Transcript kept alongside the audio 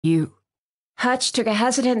You. Hutch took a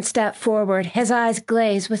hesitant step forward, his eyes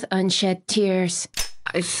glazed with unshed tears.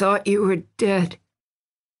 I thought you were dead.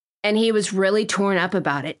 And he was really torn up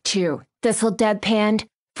about it, too. Thistle deadpanned.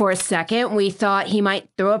 For a second, we thought he might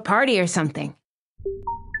throw a party or something.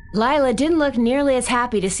 Lila didn't look nearly as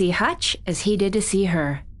happy to see Hutch as he did to see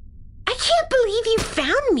her. I can't believe you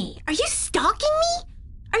found me. Are you stalking me?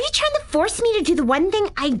 Are you trying to force me to do the one thing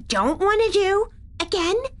I don't want to do?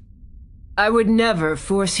 Again? I would never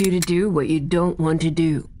force you to do what you don't want to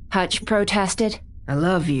do. Hutch protested. I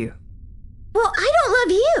love you. Well, I don't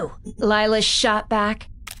love you. Lila shot back.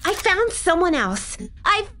 I found someone else.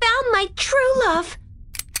 I found my true love.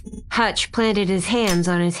 Hutch planted his hands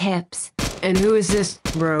on his hips. And who is this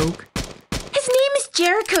rogue? His name is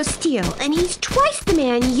Jericho Steele, and he's twice the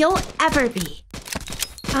man you'll ever be.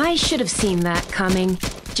 I should have seen that coming.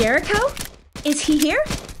 Jericho? Is he here?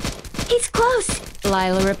 He's close,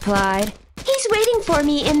 Lila replied. He's waiting for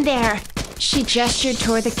me in there. She gestured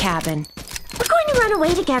toward the cabin. We're going to run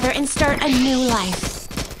away together and start a new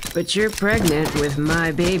life. But you're pregnant with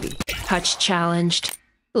my baby, Hutch challenged.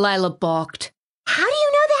 Lila balked. How do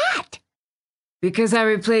you know that? Because I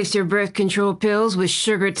replaced your birth control pills with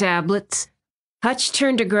sugar tablets. Hutch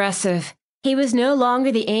turned aggressive. He was no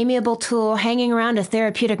longer the amiable tool hanging around a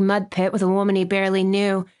therapeutic mud pit with a woman he barely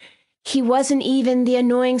knew. He wasn't even the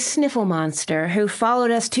annoying sniffle monster who followed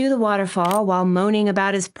us to the waterfall while moaning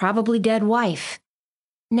about his probably dead wife.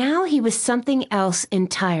 Now he was something else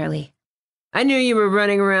entirely. I knew you were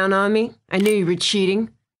running around on me. I knew you were cheating.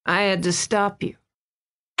 I had to stop you.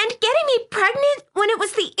 And getting me pregnant when it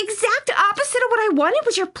was the exact opposite of what I wanted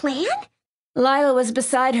was your plan? Lila was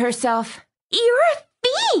beside herself. You're a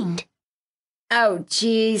fiend! Oh,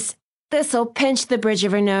 geez. This'll pinch the bridge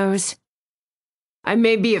of her nose. I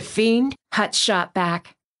may be a fiend, Hutch shot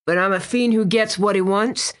back. But I'm a fiend who gets what he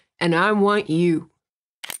wants, and I want you.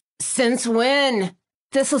 Since when?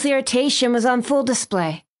 Thistle's irritation was on full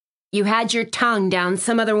display. You had your tongue down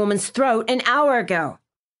some other woman's throat an hour ago.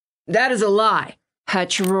 That is a lie,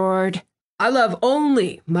 Hutch roared. I love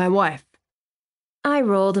only my wife. I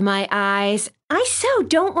rolled my eyes. I so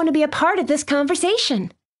don't want to be a part of this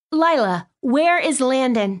conversation. Lila, where is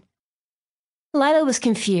Landon? Lila was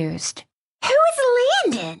confused. Who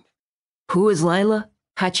is Landon? Who is Lila?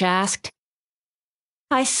 Hutch asked.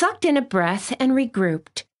 I sucked in a breath and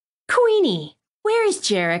regrouped. Queenie, where is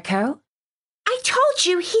Jericho? I told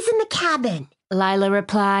you he's in the cabin, Lila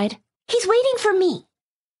replied. He's waiting for me.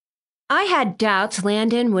 I had doubts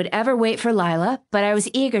Landon would ever wait for Lila, but I was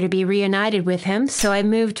eager to be reunited with him, so I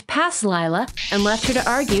moved past Lila and left her to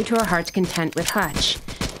argue to her heart's content with Hutch.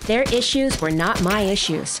 Their issues were not my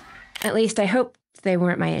issues. At least I hoped they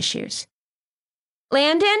weren't my issues.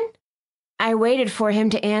 Landon? I waited for him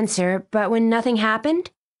to answer, but when nothing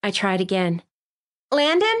happened, I tried again.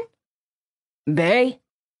 Landon? Bae?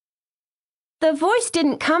 The voice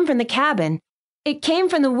didn't come from the cabin. It came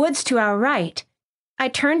from the woods to our right. I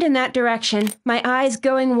turned in that direction, my eyes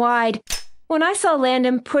going wide, when I saw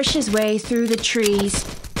Landon push his way through the trees.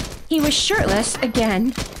 He was shirtless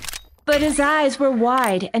again, but his eyes were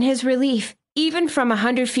wide, and his relief, even from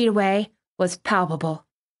 100 feet away, was palpable.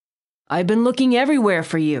 I've been looking everywhere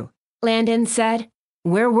for you, Landon said.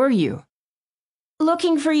 Where were you?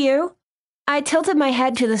 Looking for you. I tilted my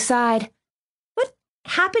head to the side. What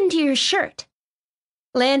happened to your shirt?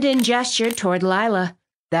 Landon gestured toward Lila.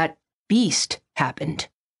 That beast happened.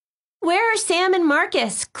 Where are Sam and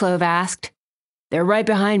Marcus? Clove asked. They're right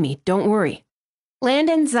behind me. Don't worry.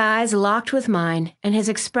 Landon's eyes locked with mine, and his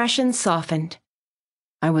expression softened.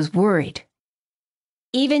 I was worried.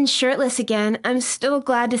 Even shirtless again, I'm still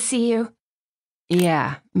glad to see you.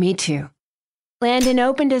 Yeah, me too. Landon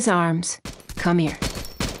opened his arms. Come here.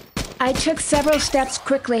 I took several steps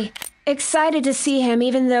quickly, excited to see him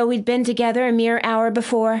even though we'd been together a mere hour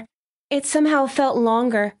before. It somehow felt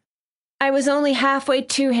longer. I was only halfway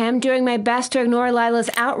to him, doing my best to ignore Lila's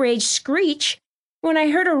outraged screech, when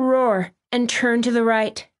I heard a roar and turned to the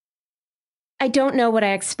right. I don't know what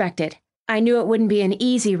I expected. I knew it wouldn't be an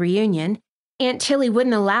easy reunion. Aunt Tilly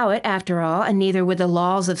wouldn't allow it, after all, and neither would the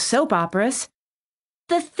laws of soap operas.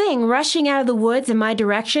 The thing rushing out of the woods in my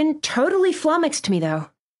direction totally flummoxed me,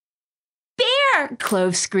 though. "Bear!"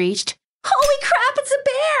 Clove screeched. "Holy crap, it's a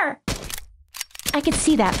bear!" I could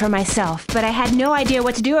see that for myself, but I had no idea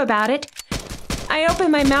what to do about it. I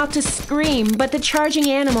opened my mouth to scream, but the charging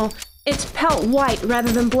animal, its pelt white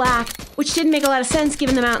rather than black, which didn't make a lot of sense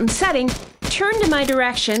given the mountain setting, turned in my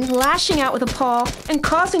direction, lashing out with a paw and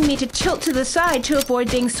causing me to tilt to the side to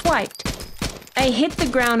avoid being swiped. I hit the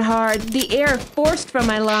ground hard, the air forced from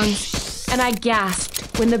my lungs, and I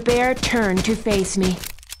gasped when the bear turned to face me.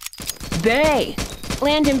 Bae!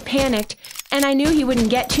 Landon panicked, and I knew he wouldn't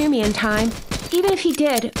get to me in time. Even if he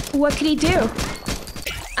did, what could he do?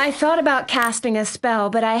 I thought about casting a spell,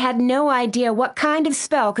 but I had no idea what kind of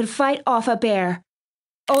spell could fight off a bear.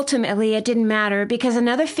 Ultimately, it didn't matter because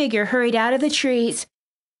another figure hurried out of the trees.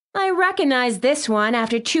 I recognized this one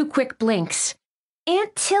after 2 quick blinks.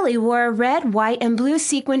 Aunt Tilly wore a red, white, and blue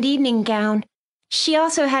sequined evening gown. She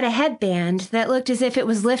also had a headband that looked as if it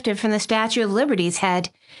was lifted from the Statue of Liberty's head,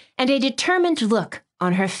 and a determined look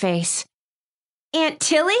on her face. Aunt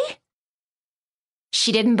Tilly?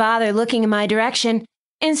 She didn't bother looking in my direction,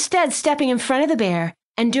 instead stepping in front of the bear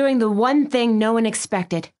and doing the one thing no one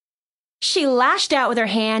expected. She lashed out with her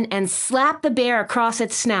hand and slapped the bear across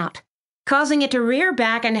its snout, causing it to rear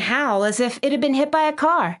back and howl as if it had been hit by a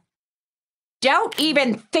car. "Don't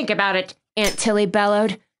even think about it," Aunt Tilly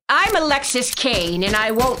bellowed. "I'm Alexis Kane, and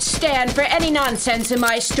I won't stand for any nonsense in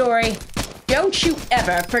my story. Don't you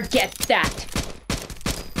ever forget that."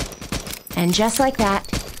 And just like that,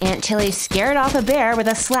 Aunt Tilly scared off a bear with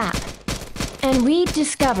a slap. And we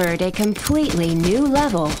discovered a completely new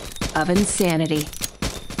level of insanity.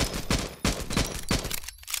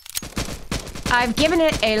 I've given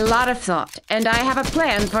it a lot of thought, and I have a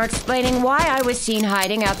plan for explaining why I was seen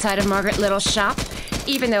hiding outside of Margaret Little's shop,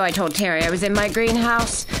 even though I told Terry I was in my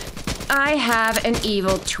greenhouse. I have an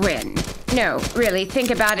evil twin. No, really,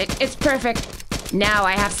 think about it. It's perfect. Now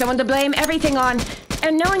I have someone to blame everything on,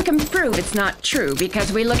 and no one can prove it's not true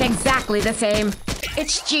because we look exactly the same.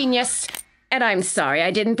 It's genius, and I'm sorry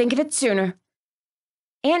I didn't think of it sooner.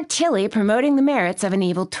 Aunt Tilly promoting the merits of an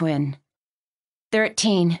evil twin.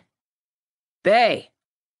 13. Bay.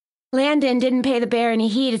 Landon didn't pay the bear any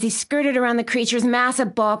heed as he skirted around the creature's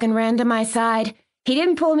massive bulk and ran to my side. He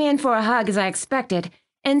didn't pull me in for a hug as I expected,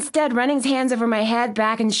 instead running his hands over my head,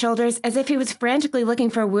 back, and shoulders as if he was frantically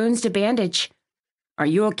looking for wounds to bandage. "Are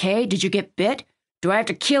you okay? Did you get bit? Do I have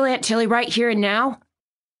to kill Aunt Tilly right here and now?"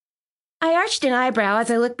 I arched an eyebrow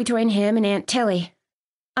as I looked between him and Aunt Tilly.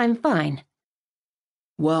 "I'm fine."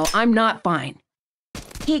 "Well, I'm not fine."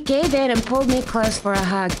 He gave in and pulled me close for a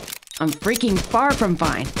hug. "I'm freaking far from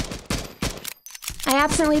fine." I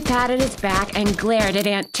absently patted his back and glared at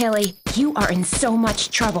Aunt Tilly. "You are in so much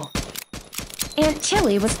trouble." Aunt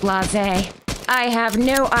Tilly was blasé. "I have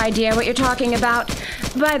no idea what you're talking about.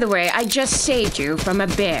 By the way, I just saved you from a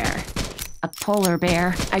bear." "A polar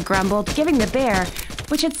bear," I grumbled, giving the bear,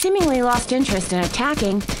 which had seemingly lost interest in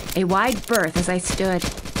attacking, a wide berth as I stood.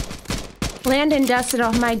 Landon dusted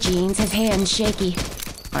off my jeans, his hands shaky.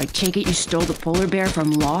 "I take it you stole the polar bear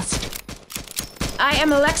from Lost?" "I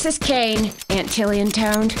am Alexis Kane," Aunt Tilly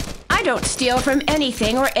intoned. "I don't steal from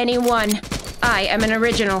anything or anyone. I am an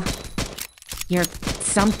original." "You're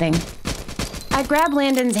something." I grabbed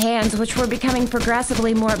Landon's hands, which were becoming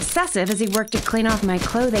progressively more obsessive as he worked to clean off my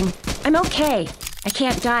clothing. "I'm okay. I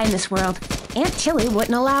can't die in this world. Aunt Tilly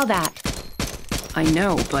wouldn't allow that." "I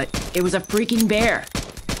know, but it was a freaking bear."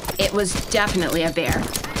 "It was definitely a bear."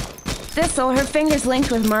 Thistle, her fingers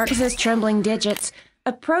linked with Marcus's trembling digits,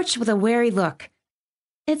 approached with a wary look.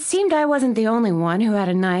 It seemed I wasn't the only one who had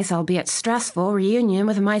a nice, albeit stressful, reunion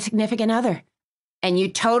with my significant other. "And you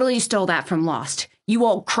totally stole that from Lost, you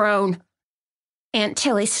old crone." Aunt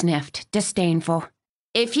Tilly sniffed, disdainful.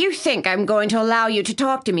 "If you think I'm going to allow you to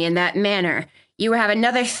talk to me in that manner, you have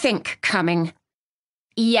another think coming."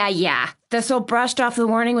 Yeah. Thistle brushed off the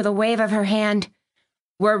warning with a wave of her hand.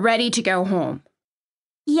 "We're ready to go home."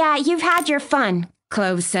 "Yeah, you've had your fun,"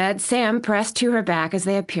 Clove said. Sam pressed to her back as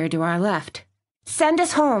they appeared to our left. "Send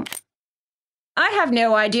us home." "I have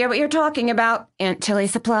no idea what you're talking about," Aunt Tilly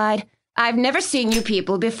supplied. "I've never seen you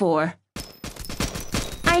people before."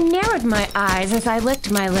 I narrowed my eyes as I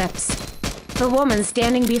licked my lips. The woman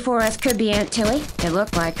standing before us could be Aunt Tilly. It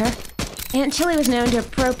looked like her. Aunt Tilly was known to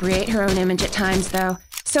appropriate her own image at times, though,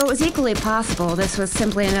 so it was equally possible this was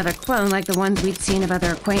simply another clone like the ones we'd seen of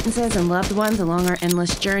other acquaintances and loved ones along our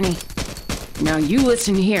endless journey. "Now you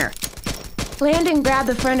listen here." Landon grabbed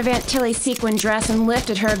the front of Aunt Tilly's sequin dress and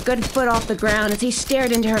lifted her a good foot off the ground as he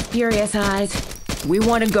stared into her furious eyes. "We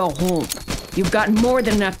want to go home. You've got more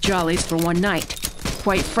than enough jollies for one night.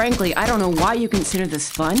 Quite frankly, I don't know why you consider this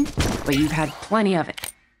fun, but you've had plenty of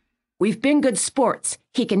it. We've been good sports,"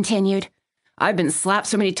 he continued. "I've been slapped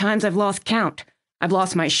so many times I've lost count. I've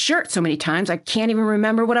lost my shirt so many times I can't even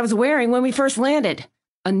remember what I was wearing when we first landed.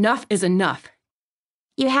 Enough is enough."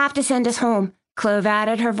 "You have to send us home," Clove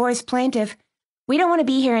added, her voice plaintive. "We don't want to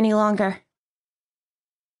be here any longer."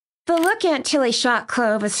 The look Aunt Tilly shot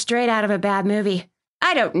Clove was straight out of a bad movie.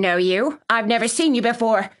 "I don't know you. I've never seen you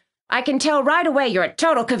before. I can tell right away you're a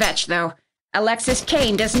total kvetch, though. Alexis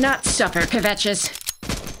Kane does not suffer kvetches."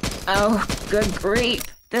 "Oh, good grief."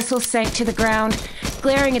 Thistle sank to the ground.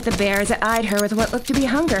 glaring at the bear as it eyed her with what looked to be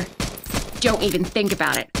hunger. Don't even think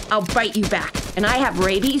about it. I'll bite you back, and I have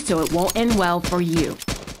rabies, so it won't end well for you.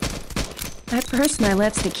 I pursed my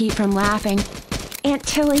lips to keep from laughing. Aunt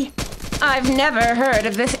Tilly. I've never heard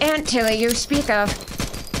of this Aunt Tilly you speak of.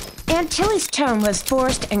 Aunt Tilly's tone was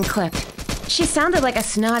forced and clipped. She sounded like a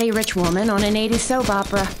snotty rich woman on an 80s soap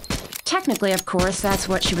opera. Technically, of course, that's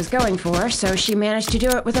what she was going for, so she managed to do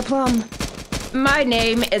it with aplomb. My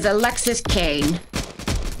name is Alexis Kane.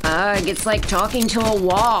 Ugh, it's like talking to a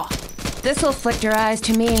wall. Thistle flicked her eyes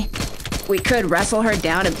to me. We could wrestle her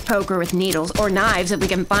down and poke her with needles or knives if we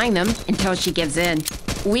can find them until she gives in.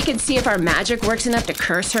 We could see if our magic works enough to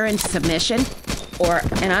curse her into submission. Or,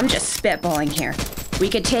 and I'm just spitballing here, we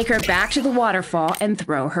could take her back to the waterfall and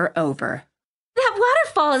throw her over. That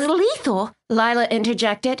waterfall is lethal, Lila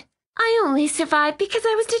interjected. I only survived because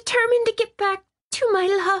I was determined to get back to my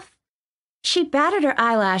love. She batted her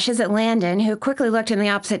eyelashes at Landon, who quickly looked in the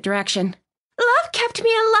opposite direction. Love kept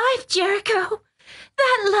me alive, Jericho.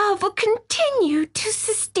 That love will continue to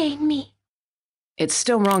sustain me. It's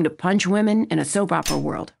still wrong to punch women in a soap opera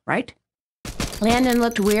world, right? Landon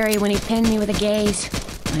looked weary when he pinned me with a gaze.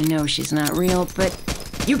 I know she's not real, but...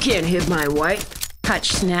 You can't hit my wife,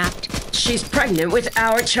 Hutch snapped. She's pregnant with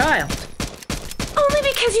our child. Only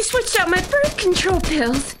because you switched out my birth control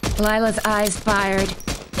pills. Lila's eyes fired.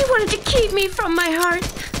 You wanted to keep me from my heart,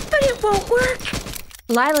 but it won't work.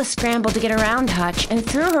 Lila scrambled to get around Hutch and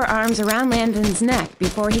threw her arms around Landon's neck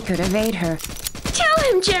before he could evade her.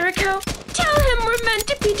 Tell him, Jericho. Tell him we're meant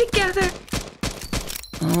to be together.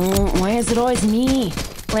 Oh, why is it always me?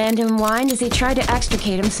 Landon whined as he tried to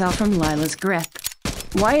extricate himself from Lila's grip.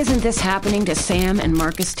 Why isn't this happening to Sam and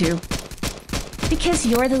Marcus too? Because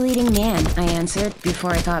you're the leading man, I answered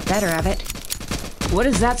before I thought better of it. What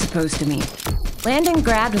is that supposed to mean? Landon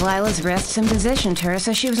grabbed Lila's wrists and positioned her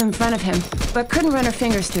so she was in front of him, but couldn't run her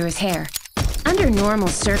fingers through his hair. Under normal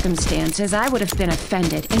circumstances, I would have been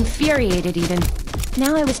offended, infuriated even.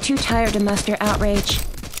 Now I was too tired to muster outrage.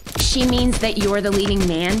 She means that you're the leading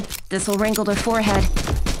man? Thistle wrinkled her forehead.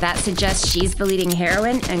 That suggests she's the leading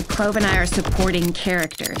heroine, and Clove and I are supporting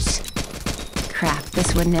characters. Crap,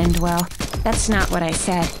 this wouldn't end well. That's not what I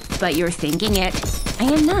said. But you're thinking it. I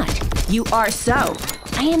am not. You are so.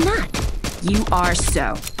 I am not. You are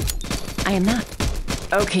so. I am not.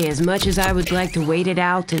 Okay, as much as I would like to wait it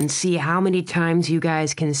out and see how many times you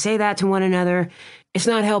guys can say that to one another, it's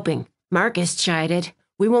not helping. Marcus chided.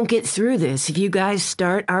 We won't get through this if you guys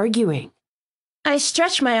start arguing. I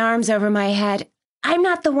stretched my arms over my head. I'm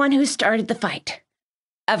not the one who started the fight.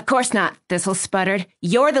 Of course not, Thistle sputtered.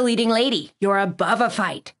 You're the leading lady. You're above a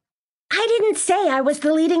fight. I didn't say I was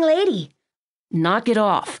the leading lady. Knock it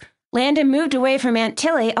off. Landon moved away from Aunt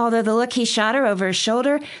Tilly, although the look he shot her over his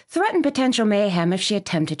shoulder threatened potential mayhem if she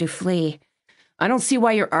attempted to flee. I don't see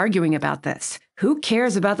why you're arguing about this. Who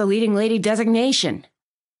cares about the leading lady designation?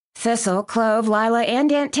 Thistle, Clove, Lila,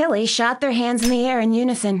 and Aunt Tilly shot their hands in the air in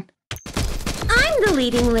unison. I'm the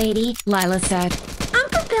leading lady, Lila said. I'm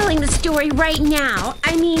fulfilling the story right now.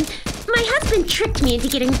 I mean, my husband tricked me into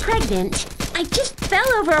getting pregnant. I just fell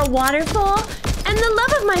over a waterfall, and the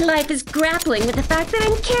love of my life is grappling with the fact that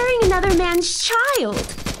I'm carrying another man's child.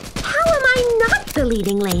 How am I not the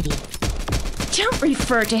leading lady? Don't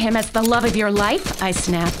refer to him as the love of your life, I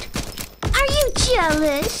snapped. Are you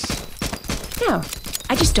jealous? No,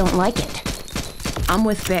 I just don't like it. I'm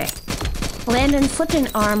with Faye. Landon slipped an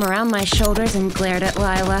arm around my shoulders and glared at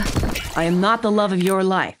Lila. I am not the love of your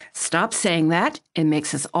life. Stop saying that. It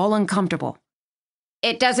makes us all uncomfortable.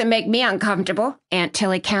 It doesn't make me uncomfortable, Aunt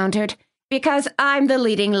Tilly countered, because I'm the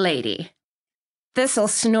leading lady. Thistle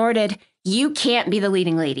snorted. You can't be the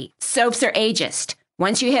leading lady. Soaps are ageist.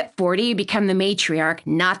 Once you hit 40, you become the matriarch,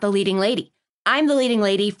 not the leading lady. I'm the leading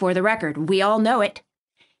lady for the record. We all know it.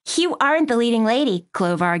 You aren't the leading lady,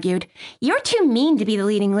 Clove argued. You're too mean to be the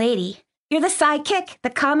leading lady. You're the sidekick, the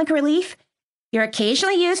comic relief. You're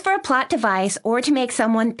occasionally used for a plot device or to make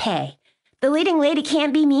someone pay. The leading lady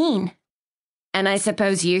can't be mean. And I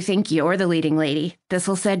suppose you think you're the leading lady,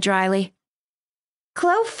 Thistle said dryly.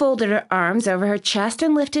 Clove folded her arms over her chest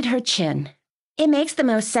and lifted her chin. It makes the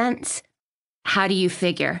most sense. How do you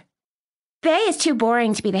figure? Faye is too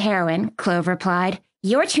boring to be the heroine, Clove replied.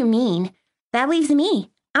 You're too mean. That leaves me.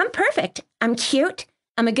 I'm perfect. I'm cute.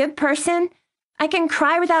 I'm a good person. I can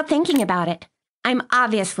cry without thinking about it. I'm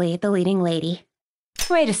obviously the leading lady.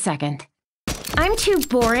 Wait a second. I'm too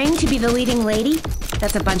boring to be the leading lady?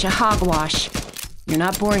 That's a bunch of hogwash. You're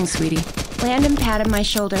not boring, sweetie. Landon patted my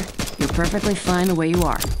shoulder. You're perfectly fine the way you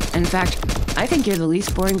are. In fact, I think you're the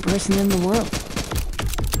least boring person in the world.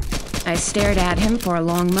 I stared at him for a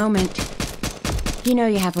long moment. You know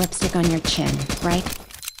you have lipstick on your chin, right?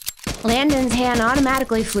 Landon's hand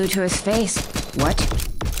automatically flew to his face. What?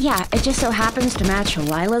 Yeah, it just so happens to match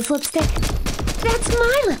Lila's lipstick. That's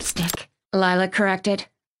my lipstick. Lila corrected.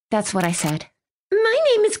 That's what I said. My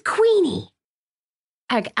name is Queenie.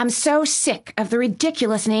 I'm so sick of the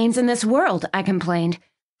ridiculous names in this world, I complained.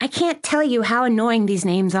 I can't tell you how annoying these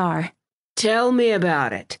names are. Tell me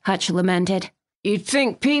about it. Hutch lamented. You'd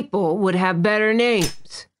think people would have better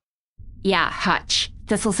names. Yeah, Hutch,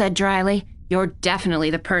 Thistle said dryly. You're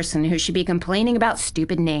definitely the person who should be complaining about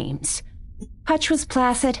stupid names. Hutch was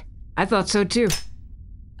placid. I thought so too.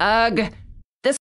 Ugh,